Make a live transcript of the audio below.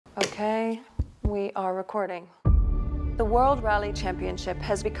We are recording. The World Rally Championship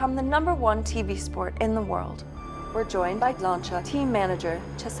has become the #1 TV sport in the world. We're joined by Lancia team manager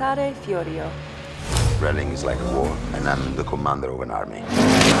Cesare Fiorio. Rallying is like a war, and I'm the commander of an army.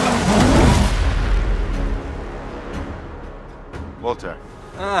 Walter.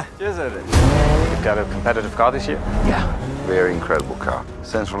 Cesare. You've got a competitive car this year? Yeah, very incredible car.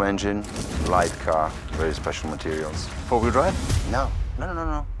 Central engine, light car, very special materials. Four-wheel drive? No.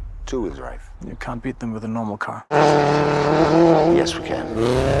 Two-wheel drive. You can't beat them with a normal car. Yes, we can.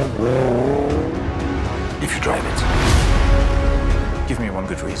 If you drive it. Give me one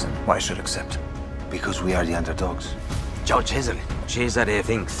good reason why I should accept. Because we are the underdogs. Joe Cesare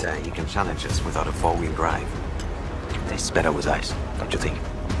thinks he can challenge us without a four-wheel drive. Tastes better with ice, don't you think?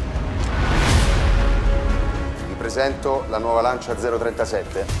 Vi presento la nuova Lancia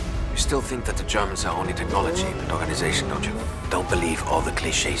 037. You still think that the Germans are only technology and organization, don't you? Don't believe all the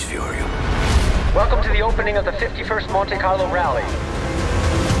cliches, Fiorio. Welcome to the opening of the 51st Monte Carlo Rally.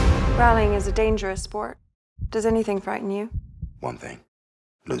 Rallying is a dangerous sport. Does anything frighten you? One thing,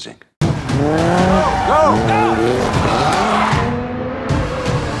 losing.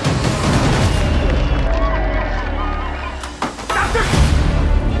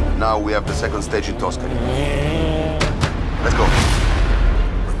 Now we have the second stage in Tuscany. Let's go.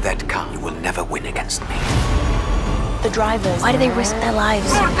 With that car, you will never win against me. The drivers, why do they risk their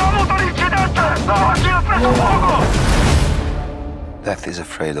lives? Death is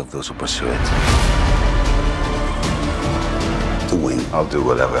afraid of those who pursue it. To win, I'll do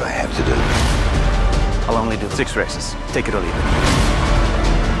whatever I have to do. I'll only do 6 races. Take it or leave it.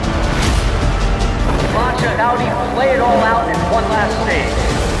 Lancia and Audi play it all out in one last stage.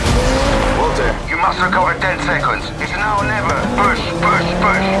 Walter, you must recover 10 seconds. It's now or never. Push.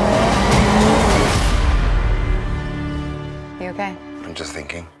 You okay? I'm just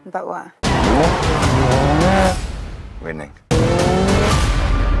thinking. About what? Winning.